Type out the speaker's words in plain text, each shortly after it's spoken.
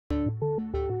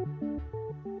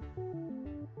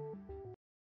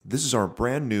This is our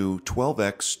brand new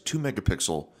 12x 2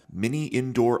 megapixel mini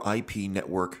indoor IP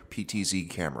network PTZ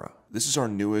camera. This is our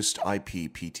newest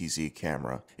IP PTZ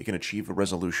camera. It can achieve a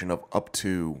resolution of up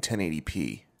to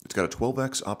 1080p. It's got a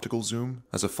 12x optical zoom,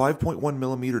 has a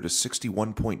 5.1mm to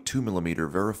 61.2mm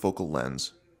varifocal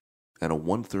lens, and a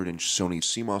 1/3 inch Sony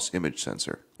CMOS image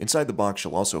sensor. Inside the box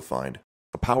you'll also find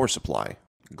a power supply,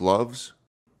 gloves,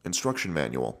 instruction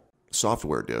manual,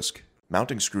 software disk,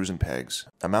 mounting screws and pegs,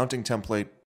 a mounting template,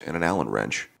 and an Allen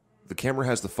wrench. The camera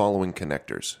has the following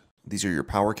connectors. These are your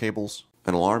power cables,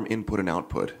 an alarm input and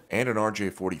output, and an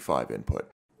RJ45 input.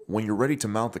 When you're ready to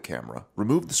mount the camera,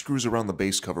 remove the screws around the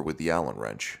base cover with the Allen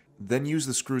wrench. Then use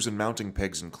the screws and mounting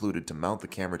pegs included to mount the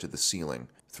camera to the ceiling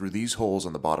through these holes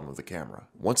on the bottom of the camera.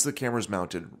 Once the camera is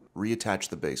mounted, reattach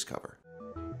the base cover.